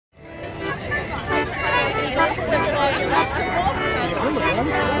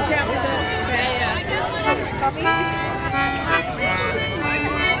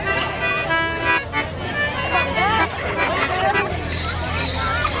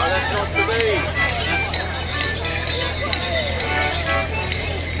Not to me.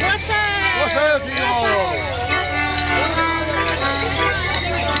 Wassail to you all.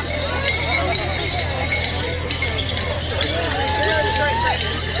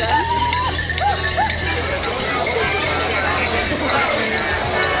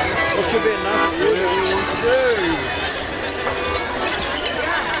 There should be enough to do what you want to do.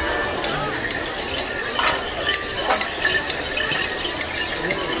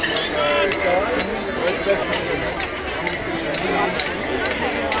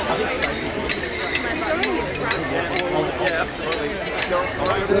 Yeah,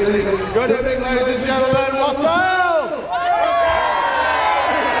 absolutely. Good evening, ladies and gentlemen. Wassail!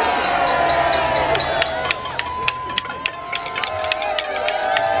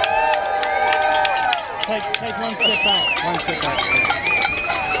 Take one step back. One step back.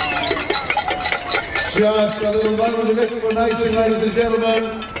 Just a little moment of explanation, ladies and gentlemen.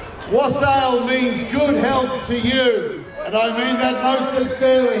 Wassail means good health to you, and I mean that most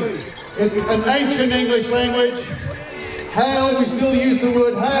sincerely. It's an ancient English language. Hail, we still use the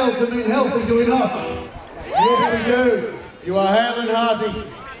word hail to mean healthy, do we not? Yes, we do. You are hale and hearty.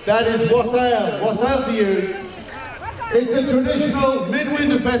 That is Wassail. Wassail to you. It's a traditional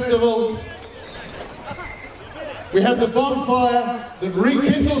midwinter festival. We have the bonfire that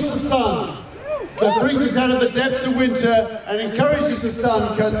rekindles the sun, that brings us out of the depths of winter and encourages the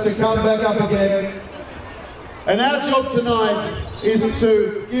sun to come back up again. And our job tonight is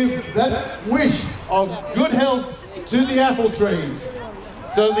to give that wish of good health to the apple trees.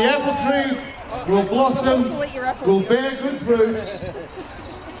 So the apple trees will blossom, will bear good fruit,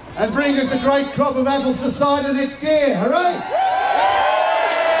 and bring us a great crop of apples for cider next year. Hooray!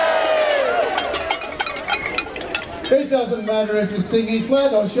 It doesn't matter if you're singing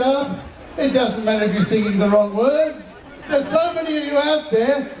flat or sharp. It doesn't matter if you're singing the wrong words. There's so many of you out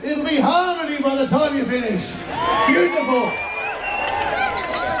there, it'll be harmony by the time you finish. Beautiful.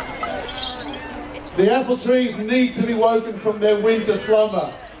 The apple trees need to be woken from their winter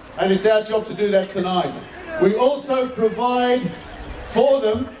slumber, and it's our job to do that tonight. We also provide for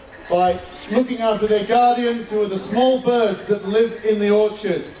them by looking after their guardians, who are the small birds that live in the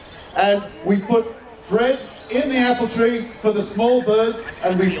orchard. And we put bread in the apple trees for the small birds,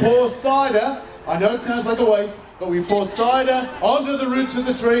 and we pour cider. I know it sounds like a waste, but we pour cider onto the roots of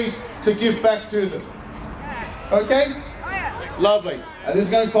the trees to give back to them. Okay? Lovely. And this is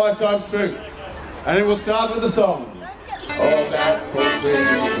going 5 times through. And it will start with the song. Old apple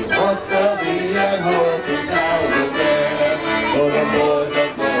tree, Wassail thee and hope is now will bear. For the Lord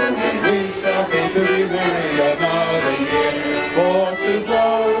of glory, we shall be to be merry another year. For to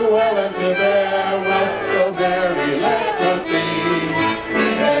grow well and to bear well, so merry let us be.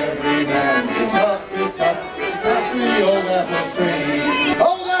 Every man pick up his cup, back to the old apple tree.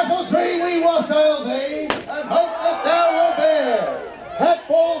 Old apple tree, we wassail thee, and hope that thou wilt bear.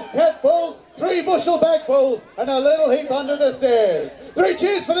 Hatfuls, catfuls, 3 bushel bagfuls, and a little heap under the stairs. 3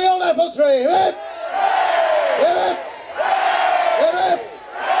 cheers for the old apple tree. Hip, hip, hip, hip.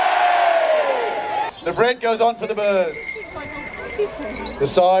 The bread goes on for the birds. The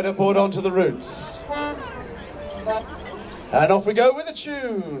cider poured onto the roots. And off we go with a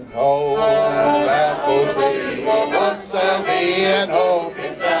tune. Old apple tree, wassail thee and hope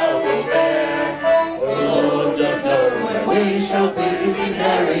it thou will bear. The Lord doth know when we shall be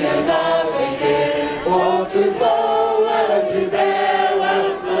merry another year. For to grow well and to bear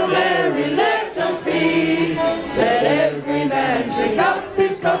well, so merry let us be. Let every man drink up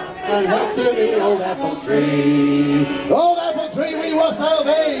his cup and help to the old apple tree. Old apple tree, we wassail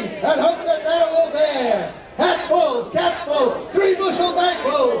thee, and hope that thou wilt bear. Hatfuls, catfuls, 3 bushel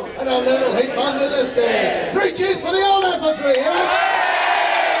bagfuls, and a little heap under the stairs. 3 cheers for the old apple tree.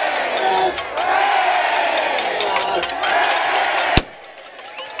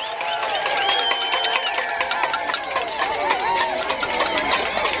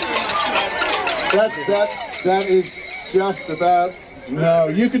 That is just about... No,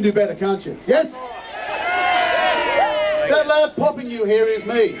 you can do better, can't you? Yes? That loud popping you hear is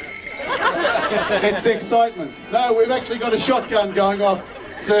me. It's the excitement. No, we've actually got a shotgun going off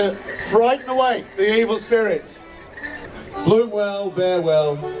to frighten away the evil spirits. Bloom well, bear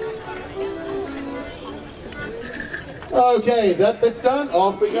well. Okay, that bit's done.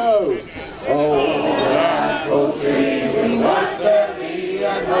 Off we go. Oh, apple tree, we wassail thee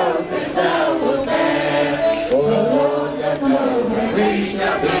and hope that thou wilt bear. For the Lord doth know when we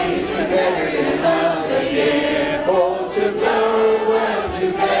shall be to merry another year. For to grow well,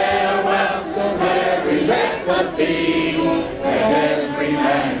 to bear well, so merry let us be. Let every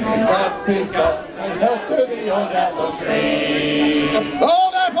man drink up his cup and help to the old apple tree.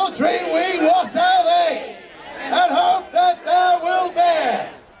 Old apple tree!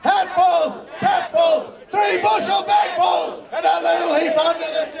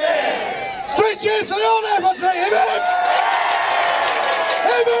 cheers for the old apple tree! Amen!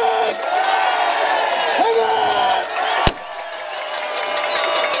 Amen! Amen!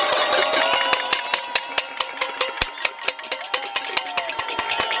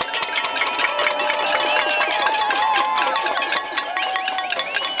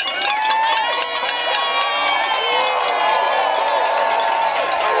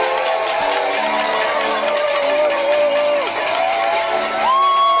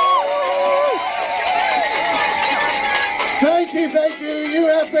 Thank you. You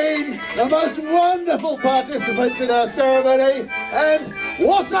have been the most wonderful participants in our ceremony, and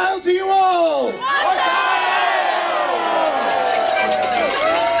wassail to you all!